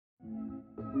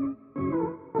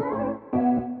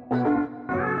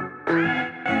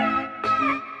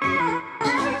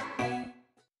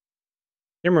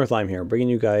Gamer with Lyme here, bringing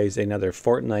you guys another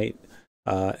Fortnite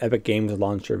Epic Games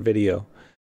Launcher video.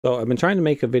 So I've been trying to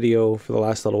make a video for the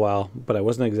last little while, but I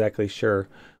wasn't exactly sure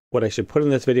what I should put in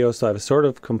this video, so I've sort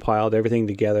of compiled everything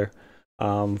together.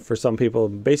 For some people,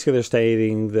 basically they're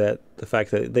stating that the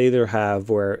fact that they either have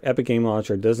where Epic Game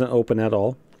Launcher doesn't open at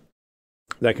all,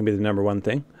 that can be the number one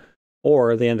thing,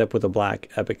 or they end up with a black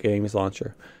Epic Games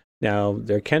Launcher. Now,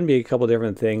 there can be a couple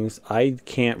different things. I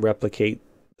can't replicate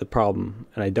the problem,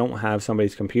 and I don't have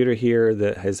somebody's computer here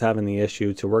that is having the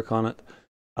issue to work on it.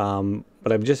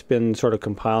 But I've just been sort of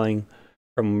compiling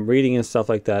from reading and stuff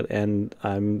like that, and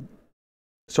I'm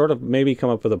sort of maybe come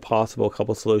up with a possible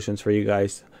couple solutions for you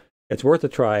guys. It's worth a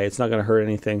try. It's not going to hurt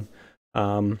anything.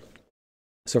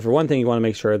 So for one thing, you want to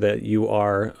make sure that you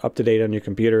are up to date on your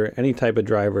computer, any type of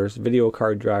drivers, video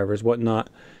card drivers, whatnot.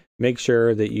 Make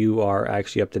sure that you are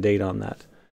actually up to date on that.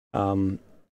 And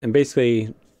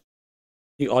basically,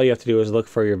 all you have to do is look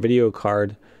for your video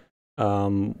card,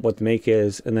 what the make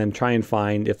is, and then try and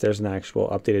find if there's an actual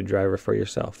updated driver for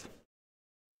yourself.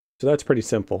 So that's pretty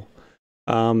simple.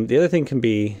 The other thing can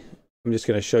be, I'm just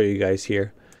going to show you guys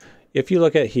here. If you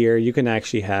look at here, you can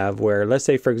actually have where, let's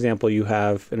say for example, you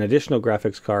have an additional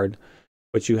graphics card,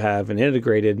 but you have an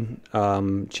integrated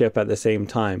chip at the same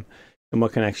time. And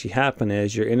what can actually happen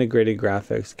is your integrated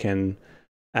graphics can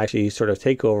actually sort of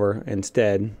take over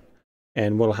instead.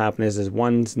 And what will happen is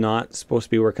one's not supposed to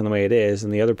be working the way it is,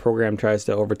 and the other program tries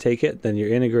to overtake it, then your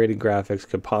integrated graphics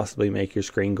could possibly make your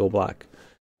screen go black.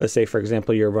 Let's say, for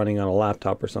example, you're running on a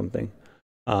laptop or something.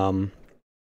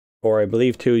 Or I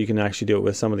believe, too, you can actually do it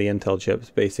with some of the Intel chips,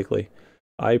 basically.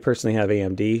 I personally have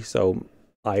AMD, so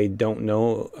I don't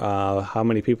know how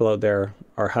many people out there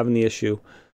are having the issue.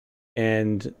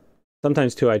 And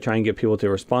sometimes, too, I try and get people to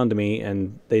respond to me,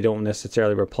 and they don't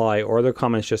necessarily reply, or their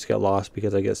comments just get lost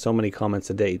because I get so many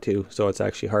comments a day, too. So it's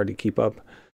actually hard to keep up,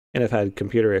 and I've had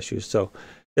computer issues. So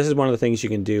this is one of the things you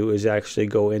can do, is actually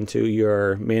go into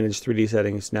your Manage 3D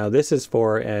settings. Now, this is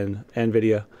for an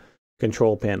NVIDIA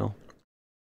control panel.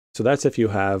 So that's if you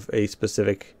have a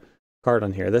specific card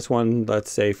on here. This one,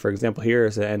 let's say, for example, here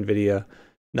is an NVIDIA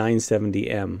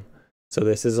 970M. So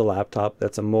this is a laptop.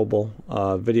 That's a mobile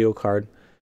video card.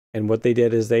 And what they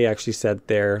did is they actually set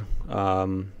their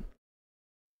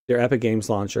Epic Games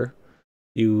Launcher.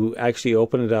 You actually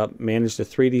open it up, manage the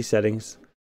 3D settings.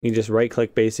 You just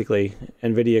right-click basically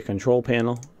NVIDIA Control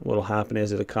Panel. What will happen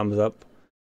is it comes up.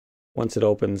 Once it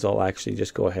opens, I'll actually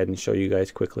just go ahead and show you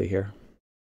guys quickly here.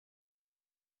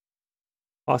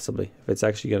 Possibly, if it's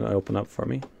actually going to open up for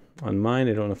me. On mine,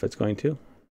 I don't know if it's going to.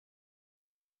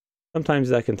 Sometimes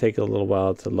that can take a little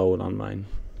while to load on mine.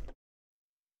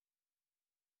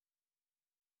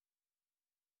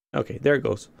 Okay, there it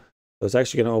goes. So it's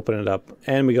actually going to open it up,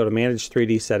 and we go to Manage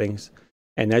 3D Settings.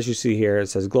 And as you see here, it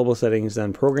says Global Settings,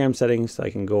 then Program Settings.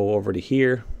 I can go over to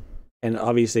here. And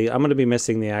obviously, I'm going to be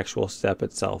missing the actual step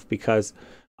itself because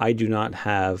I do not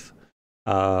have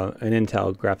an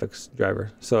Intel graphics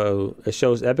driver. So it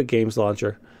shows Epic Games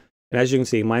Launcher. And as you can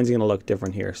see, mine's going to look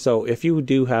different here. So if you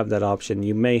do have that option,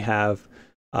 you may have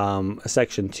a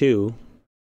section 2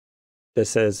 that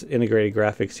says integrated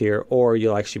graphics here, or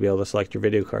you'll actually be able to select your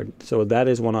video card. So that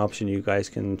is one option you guys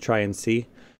can try and see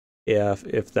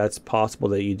if that's possible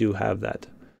that you do have that.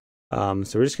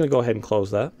 So we're just going to go ahead and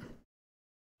close that.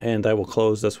 And I will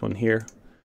close this one here.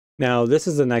 Now, this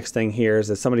is the next thing here is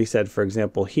that somebody said, for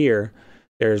example, here,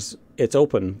 it's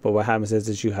open, but what happens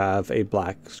is you have a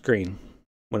black screen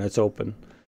when it's open.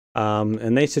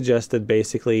 And they suggested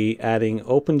basically adding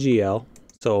OpenGL.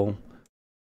 So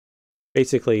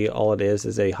basically all it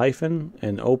is a hyphen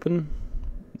and open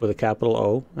with a capital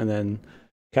O and then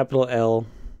capital L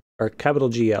or capital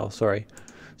GL, sorry.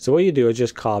 So what you do is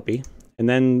just copy, and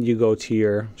then you go to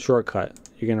your shortcut.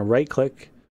 You're going to right click,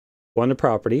 go into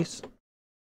properties.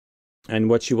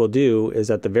 And what you will do is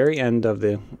at the very end of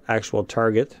the actual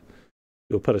target,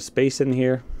 you'll put a space in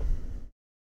here.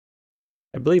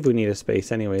 I believe we need a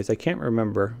space anyways. I can't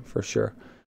remember for sure.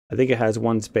 I think it has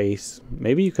one space.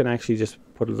 Maybe you can actually just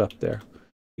put it up there.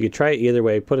 You could try it either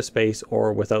way, put a space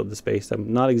or without the space.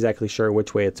 I'm not exactly sure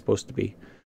which way it's supposed to be.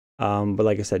 But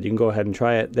like I said, you can go ahead and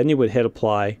try it. Then you would hit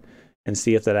apply and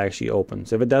see if that actually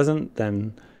opens. If it doesn't,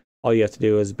 then all you have to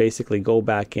do is basically go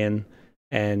back in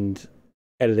and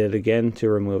edit it again to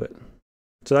remove it.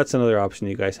 So that's another option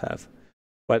you guys have.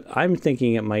 But I'm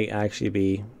thinking it might actually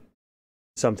be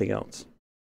something else.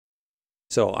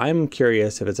 So I'm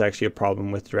curious if it's actually a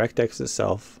problem with DirectX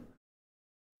itself,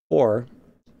 or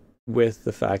with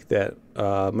the fact that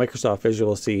Microsoft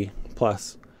Visual C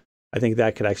Plus I think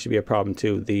that could actually be a problem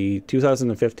too. The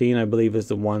 2015, I believe, is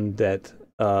the one that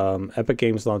Epic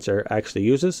Games Launcher actually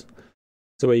uses.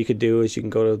 So what you could do is you can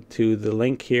go to the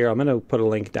link here. I'm going to put a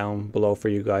link down below for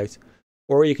you guys.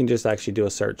 Or you can just actually do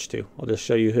a search too. I'll just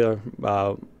show you here,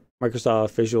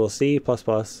 Microsoft Visual C++,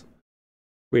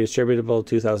 Redistributable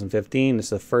 2015. It's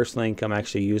the first link. I'm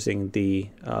actually using the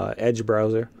Edge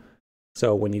browser.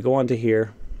 So when you go onto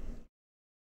here,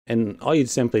 and all you'd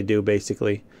simply do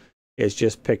basically is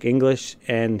just pick English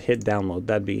and hit download.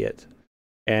 That'd be it.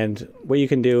 And what you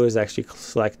can do is actually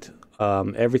select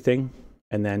everything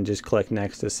and then just click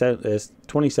next. It's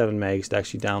 27 megs to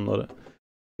actually download it.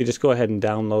 You just go ahead and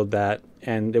download that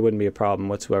and it wouldn't be a problem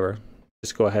whatsoever.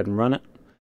 Just go ahead and run it.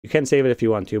 You can save it if you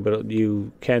want to, but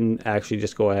you can actually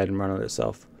just go ahead and run it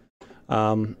itself.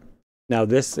 Now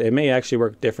it may actually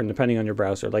work different depending on your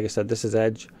browser. Like I said, this is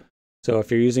Edge. So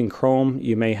if you're using Chrome,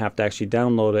 you may have to actually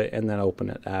download it and then open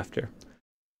it after.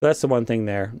 So that's the one thing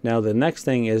there. Now the next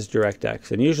thing is DirectX.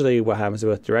 And usually what happens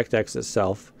with DirectX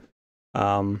itself,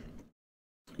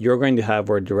 you're going to have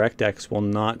where DirectX will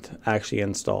not actually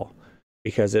install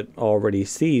because it already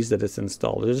sees that it's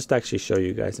installed. I'll just actually show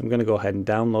you guys. I'm going to go ahead and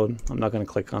download. I'm not going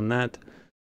to click on that.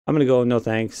 I'm going to go no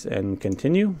thanks and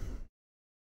continue.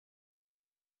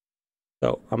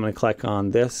 So I'm going to click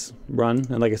on this, run.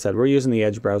 And like I said, we're using the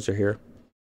Edge browser here.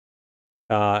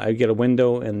 I get a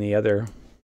window in the other.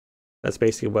 That's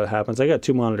basically what happens. I got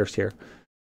two monitors here.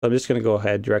 So I'm just going to go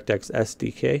ahead, DirectX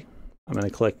SDK. I'm going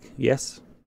to click yes.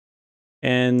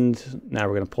 And now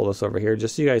we're going to pull this over here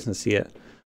just so you guys can see it.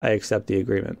 I accept the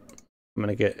agreement. I'm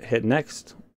going to hit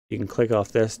next. You can click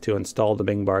off this to install the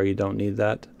Bing bar. You don't need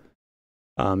that.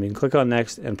 You can click on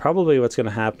next, and probably what's going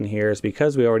to happen here is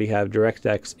because we already have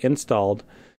DirectX installed,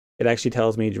 it actually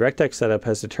tells me DirectX setup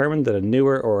has determined that a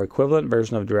newer or equivalent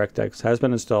version of DirectX has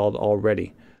been installed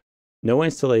already. No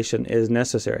installation is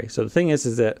necessary. So the thing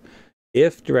is that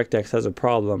if DirectX has a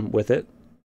problem with it,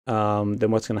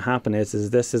 then what's going to happen is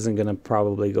this isn't going to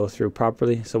probably go through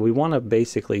properly. So we want to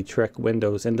basically trick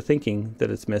Windows into thinking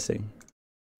that it's missing.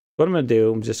 What I'm going to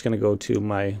do, I'm just going to go to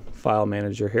my file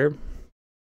manager here.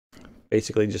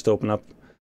 Basically just open up,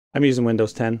 I'm using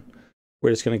Windows 10. We're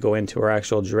just going to go into our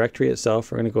actual directory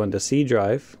itself. We're going to go into C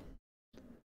drive.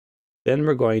 Then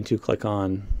we're going to click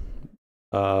on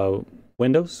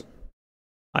Windows.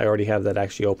 I already have that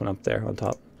actually open up there on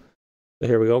top. So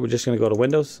here we go. We're just going to go to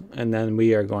Windows, and then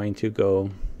we are going to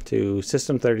go to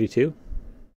System32.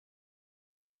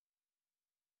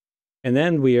 And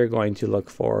then we are going to look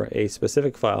for a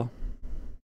specific file.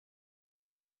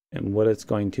 And what it's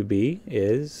going to be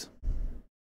is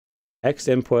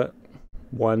xinput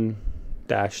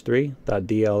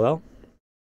 1-3.dll.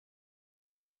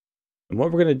 And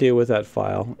what we're going to do with that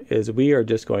file is we are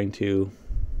just going to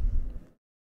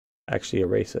actually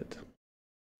erase it.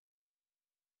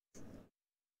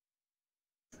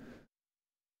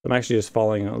 I'm actually just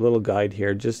following a little guide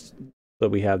here just so that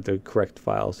we have the correct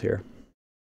files here.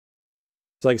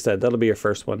 So like I said, that'll be your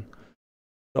first one.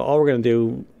 So all we're going to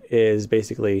do is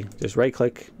basically just right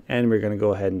click and we're going to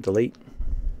go ahead and delete.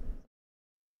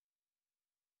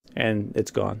 And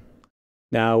it's gone.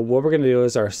 Now what we're going to do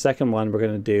is our second one, we're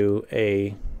going to do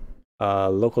a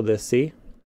local disk C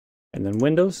and then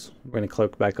Windows. We're going to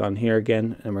click back on here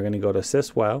again and we're going to go to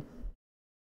syswow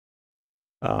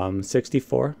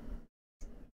 64.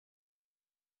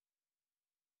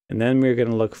 And then we're going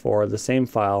to look for the same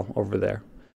file over there.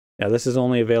 Now this is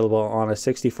only available on a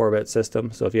 64-bit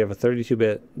system, so if you have a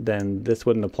 32-bit, then this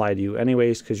wouldn't apply to you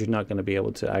anyways because you're not going to be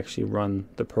able to actually run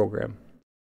the program.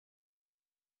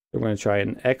 We're going to try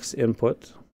an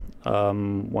xinput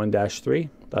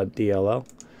 1-3.dll. You're going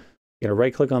to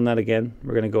right click on that again.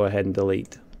 We're going to go ahead and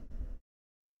delete.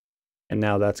 And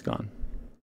now that's gone.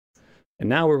 And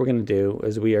now what we're going to do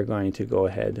is we are going to go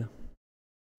ahead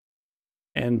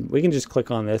and we can just click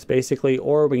on this basically,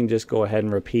 or we can just go ahead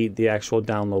and repeat the actual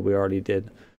download we already did.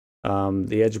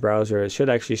 The Edge browser, it should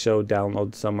actually show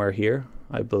download somewhere here.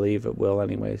 I believe it will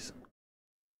anyways.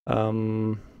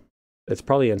 It's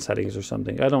probably in settings or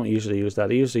something. I don't usually use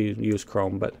that. I usually use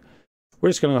Chrome, but we're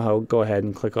just going to go ahead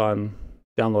and click on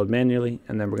download manually,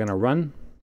 and then we're going to run.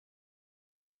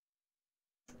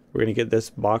 We're going to get this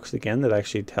box again that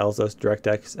actually tells us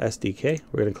DirectX SDK.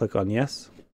 We're going to click on yes.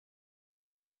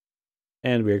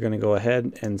 And we're going to go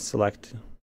ahead and select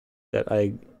that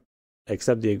I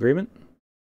accept the agreement.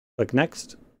 Click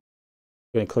next.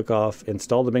 We're going to click off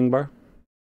install the Bing bar.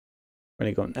 We're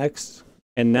going to go next.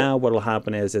 And now what will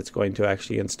happen is it's going to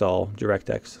actually install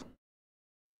DirectX.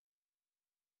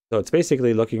 So it's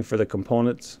basically looking for the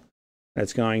components.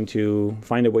 It's going to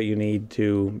find out what you need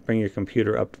to bring your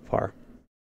computer up to par.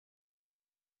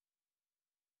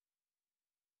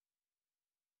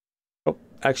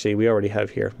 actually we already have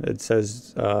here. It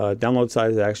says download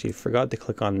size. I actually forgot to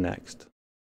click on next.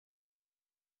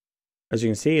 As you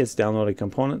can see, it's downloading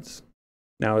components.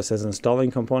 Now it says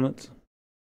installing components.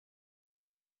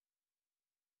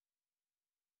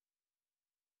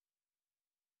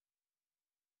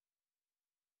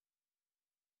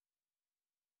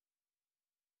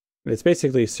 It's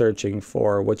basically searching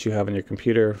for what you have on your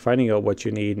computer, finding out what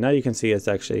you need. Now you can see it's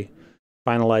actually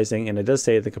finalizing, and it does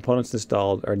say the components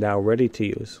installed are now ready to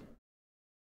use.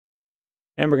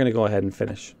 And we're going to go ahead and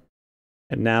finish.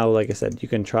 And now, like I said, you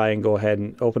can try and go ahead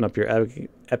and open up your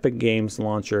Epic Games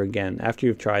launcher again after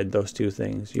you've tried those two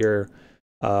things. Your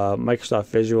Microsoft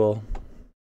Visual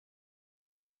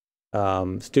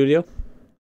Studio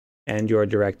and your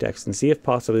DirectX, and see if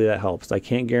possibly that helps. I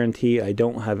can't guarantee. I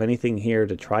don't have anything here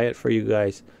to try it for you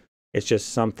guys. It's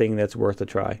just something that's worth a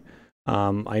try.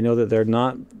 I know that they're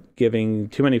not giving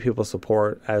too many people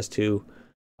support as to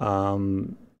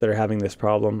that are having this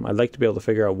problem. I'd like to be able to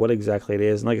figure out what exactly it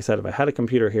is. And like I said, if I had a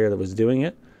computer here that was doing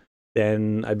it,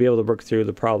 then I'd be able to work through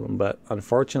the problem. But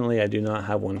unfortunately, I do not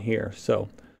have one here. So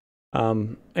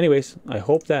anyways, I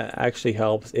hope that actually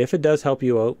helps. If it does help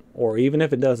you out, or even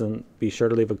if it doesn't, be sure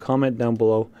to leave a comment down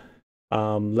below.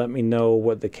 Let me know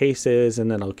what the case is, and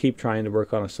then I'll keep trying to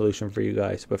work on a solution for you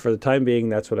guys. But for the time being,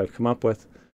 that's what I've come up with.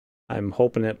 I'm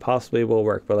hoping it possibly will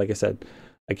work, but like I said,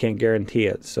 I can't guarantee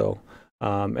it. So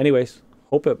anyways,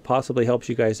 hope it possibly helps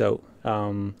you guys out.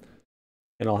 And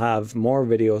I'll have more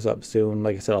videos up soon.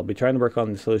 Like I said, I'll be trying to work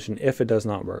on the solution if it does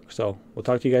not work. So we'll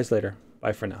talk to you guys later.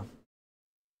 Bye for now.